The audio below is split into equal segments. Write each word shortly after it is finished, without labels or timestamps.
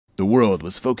The world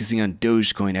was focusing on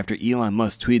Dogecoin after Elon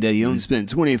Musk tweeted that he spent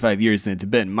 25 years in a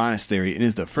Tibetan monastery and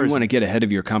is the first. You want to get ahead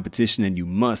of your competition, and you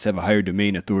must have a higher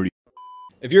domain authority.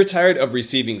 If you're tired of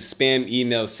receiving spam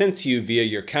emails sent to you via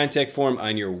your contact form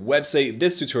on your website,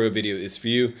 this tutorial video is for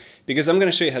you because I'm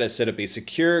going to show you how to set up a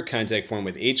secure contact form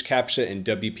with HCaptcha and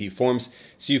WP Forms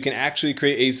so you can actually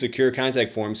create a secure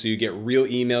contact form so you get real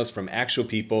emails from actual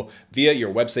people via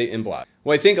your website and blog.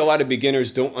 What I think a lot of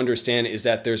beginners don't understand is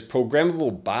that there's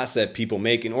programmable bots that people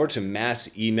make in order to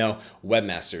mass email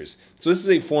webmasters. So this is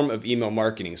a form of email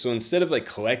marketing. So instead of like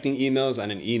collecting emails on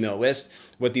an email list,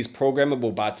 what these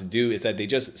programmable bots do is that they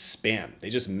just spam. They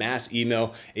just mass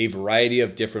email a variety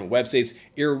of different websites,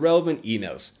 irrelevant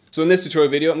emails. So in this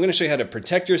tutorial video, I'm going to show you how to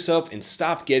protect yourself and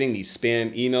stop getting these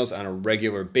spam emails on a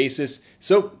regular basis.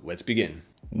 So let's begin.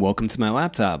 Welcome to my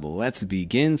laptop. Let's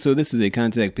begin. So this is a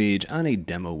contact page on a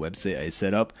demo website I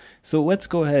set up. So let's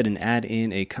go ahead and add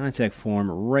in a contact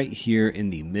form right here in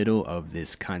the middle of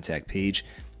this contact page.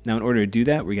 Now, in order to do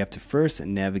that, we have to first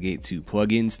navigate to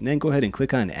plugins, and then go ahead and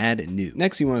click on add new.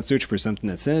 Next, you want to search for something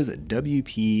that says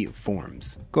WP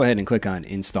Forms. Go ahead and click on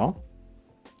install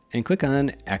and click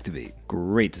on activate.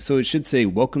 Great. So it should say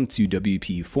welcome to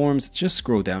WP Forms. Just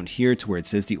scroll down here to where it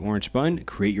says the orange button,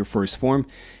 create your first form,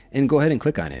 and go ahead and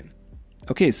click on it.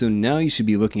 Okay, so now you should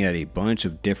be looking at a bunch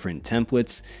of different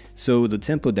templates. So the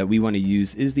template that we want to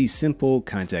use is the simple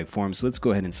contact form. So let's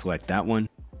go ahead and select that one.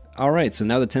 Alright, so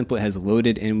now the template has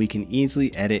loaded and we can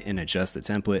easily edit and adjust the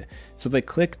template. So if I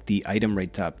click the item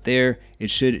right top there, it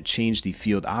should change the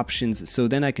field options, so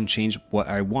then I can change what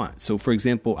I want. So for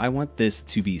example, I want this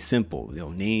to be simple,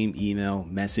 name, email,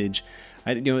 message.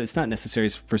 It's not necessary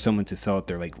for someone to fill out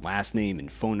their last name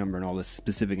and phone number and all this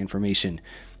specific information.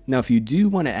 Now, if you do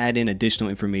want to add in additional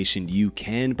information, you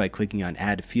can by clicking on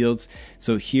add fields.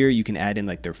 So here you can add in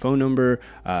their phone number,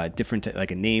 different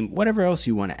a name, whatever else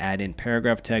you want to add in,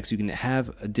 paragraph text. You can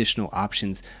have additional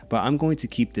options, but I'm going to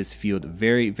keep this field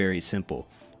very, very simple.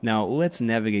 Now let's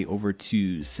navigate over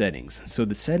to settings. So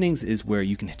the settings is where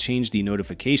you can change the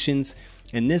notifications,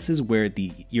 and this is where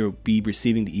you'll be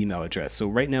receiving the email address. So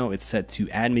right now it's set to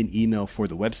admin email for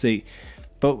the website.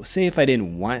 But say if I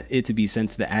didn't want it to be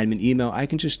sent to the admin email, I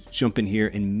can just jump in here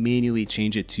and manually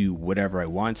change it to whatever I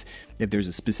want. If there's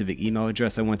a specific email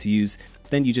address I want to use,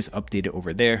 then you just update it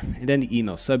over there. And then the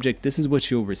email subject, this is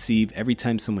what you'll receive every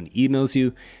time someone emails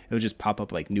you. It'll just pop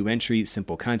up new entry,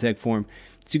 simple contact form.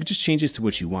 So you can just change this to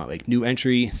what you want, like new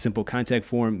entry, simple contact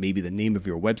form, maybe the name of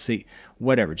your website,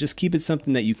 whatever. Just keep it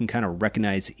something that you can kind of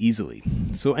recognize easily.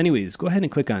 So anyways, go ahead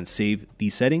and click on save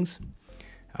these settings.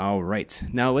 All right,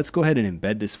 now let's go ahead and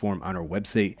embed this form on our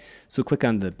website. So click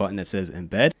on the button that says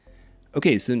embed.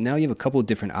 Okay, so now you have a couple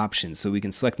different options. So we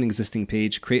can select an existing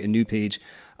page, create a new page.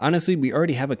 Honestly, we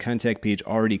already have a contact page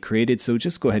already created. So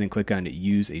just go ahead and click on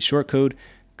use a shortcode,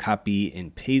 copy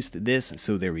and paste this.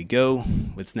 So there we go.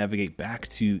 Let's navigate back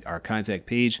to our contact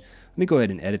page. Let me go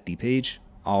ahead and edit the page.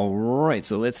 All right,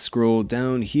 so let's scroll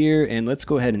down here and let's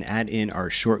go ahead and add in our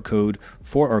shortcode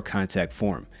for our contact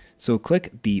form. So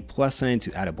click the plus sign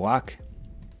to add a block.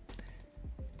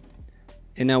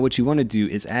 And now what you want to do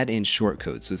is add in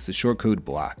shortcode. So it's the shortcode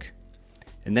block.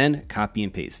 And then copy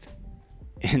and paste.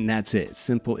 And that's it.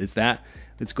 Simple as that.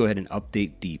 Let's go ahead and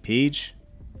update the page.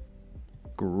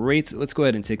 Great. Let's go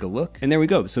ahead and take a look. And there we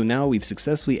go. So now we've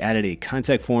successfully added a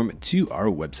contact form to our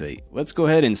website. Let's go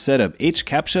ahead and set up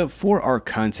HCaptcha for our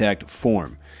contact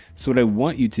form. So what I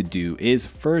want you to do is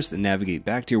first navigate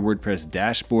back to your WordPress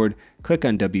dashboard, click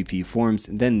on WP Forms,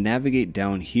 and then navigate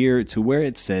down here to where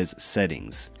it says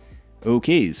settings.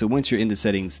 Okay, so once you're in the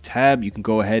settings tab, you can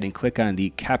go ahead and click on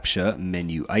the CAPTCHA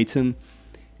menu item.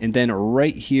 And then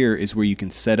right here is where you can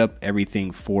set up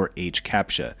everything for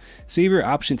HCaptcha. So you have your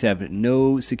option to have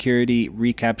no security,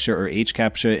 reCaptcha, or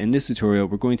HCaptcha. In this tutorial,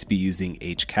 we're going to be using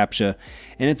HCaptcha,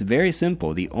 and it's very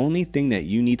simple. The only thing that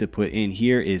you need to put in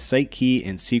here is site key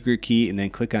and secret key, and then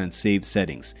click on save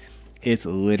settings. It's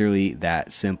literally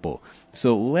that simple.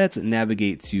 So let's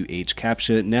navigate to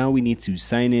HCaptcha. Now we need to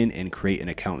sign in and create an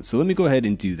account. So let me go ahead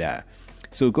and do that.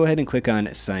 So go ahead and click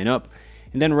on sign up.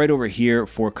 And then right over here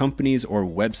for companies or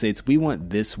websites, we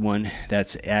want this one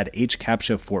that's add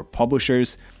HCaptcha for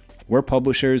publishers. We're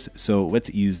publishers, so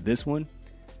let's use this one.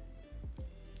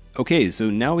 Okay, so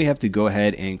now we have to go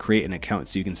ahead and create an account.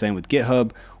 So you can sign with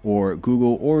GitHub or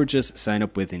Google or just sign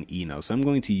up with an email. So I'm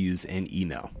going to use an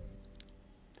email.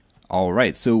 All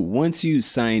right, so once you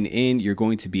sign in, you're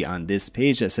going to be on this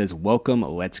page that says, welcome,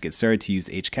 let's get started. To use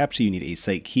HCaptcha, you need a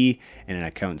site key and an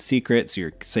account secret. So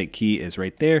your site key is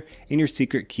right there and your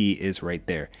secret key is right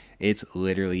there. It's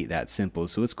literally that simple.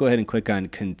 So let's go ahead and click on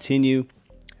continue.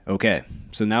 Okay,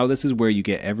 so now this is where you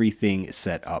get everything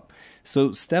set up.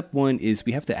 So step one is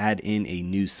we have to add in a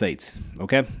new site.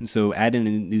 Okay, so add in a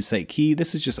new site key.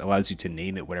 This is just allows you to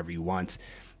name it whatever you want.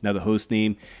 Now the host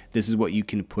name, this is what you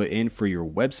can put in for your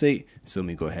website. So let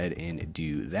me go ahead and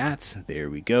do that. There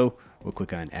we go. We'll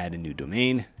click on add a new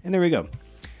domain, and there we go.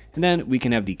 And then we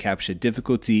can have the CAPTCHA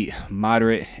difficulty,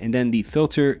 moderate, and then the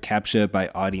filter CAPTCHA by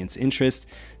audience interest.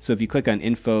 So if you click on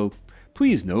info,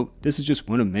 please note, this is just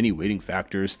one of many weighting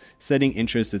factors. Setting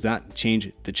interest does not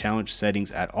change the challenge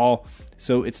settings at all.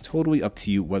 So it's totally up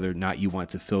to you whether or not you want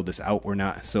to fill this out or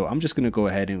not. So I'm just gonna go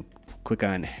ahead and click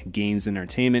on games and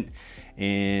entertainment,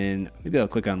 and maybe I'll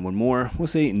click on one more. We'll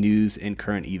say news and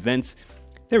current events.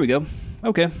 There we go.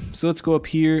 Okay, so let's go up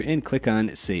here and click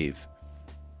on save.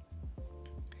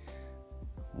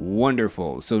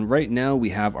 Wonderful. So right now we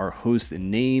have our host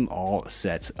name all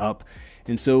set up.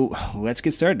 And so let's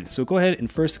get started. So go ahead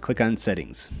and first click on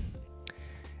settings.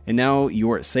 And now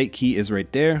your site key is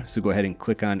right there. So go ahead and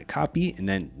click on copy and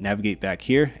then navigate back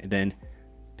here and then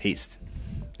paste.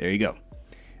 There you go.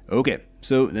 Okay,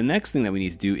 so the next thing that we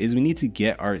need to do is we need to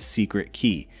get our secret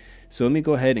key. So let me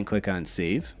go ahead and click on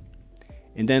save.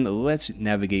 And then let's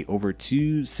navigate over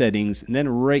to settings. And then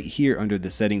right here under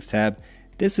the settings tab,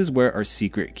 this is where our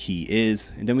secret key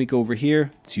is. And then we go over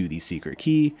here to the secret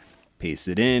key, paste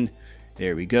it in.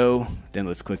 There we go. Then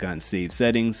let's click on save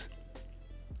settings.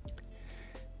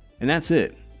 And that's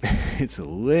it. It's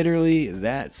literally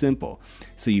that simple.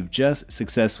 So you've just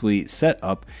successfully set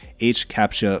up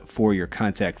HCaptcha for your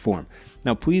contact form.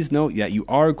 Now, please note that you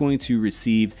are going to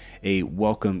receive a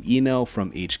welcome email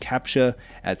from HCaptcha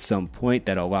at some point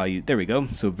that'll allow you, there we go.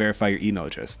 So verify your email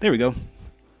address. There we go.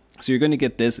 So you're going to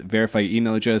get this verify your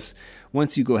email address.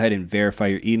 Once you go ahead and verify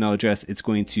your email address, it's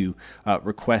going to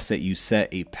request that you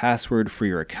set a password for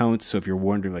your account. So if you're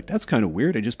wondering like, that's kind of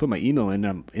weird, I just put my email in,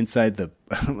 I'm inside the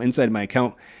inside my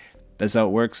account. That's how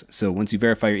it works. So once you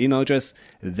verify your email address,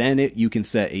 then you can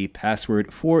set a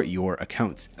password for your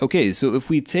account. Okay, so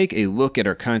if we take a look at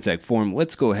our contact form,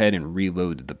 let's go ahead and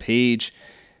reload the page.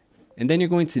 And then you're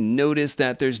going to notice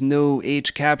that there's no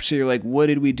HCaptcha. You're like, what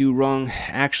did we do wrong?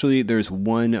 Actually, there's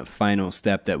one final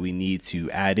step that we need to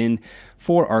add in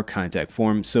for our contact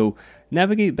form. So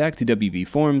navigate back to WP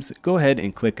Forms, go ahead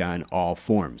and click on All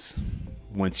Forms.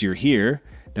 Once you're here,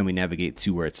 then we navigate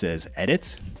to where it says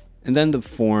Edit. And then the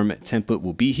form template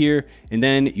will be here. And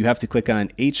then you have to click on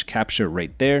HCaptcha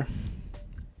right there.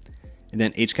 And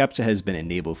then HCaptcha has been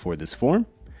enabled for this form.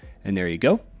 And there you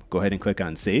go. Go ahead and click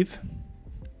on Save.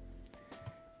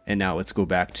 And now let's go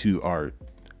back to our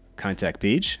contact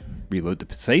page, reload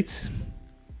the site,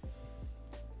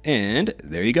 and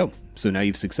there you go. So now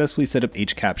you've successfully set up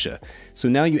HCaptcha. So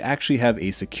now you actually have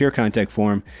a secure contact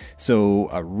form, so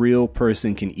a real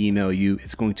person can email you.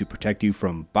 It's going to protect you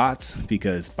from bots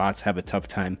because bots have a tough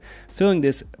time filling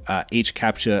this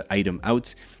HCaptcha item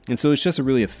out. And so it's just a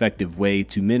really effective way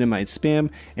to minimize spam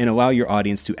and allow your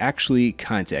audience to actually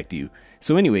contact you.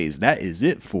 So anyways, that is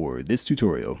it for this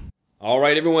tutorial.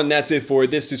 Alright everyone, that's it for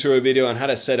this tutorial video on how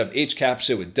to set up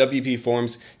HCaptcha with WP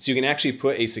Forms so you can actually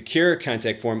put a secure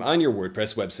contact form on your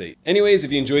WordPress website. Anyways,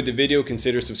 if you enjoyed the video,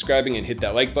 consider subscribing and hit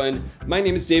that like button. My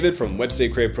name is David from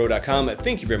websitecreatorpro.com.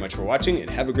 Thank you very much for watching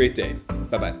and have a great day.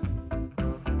 Bye bye.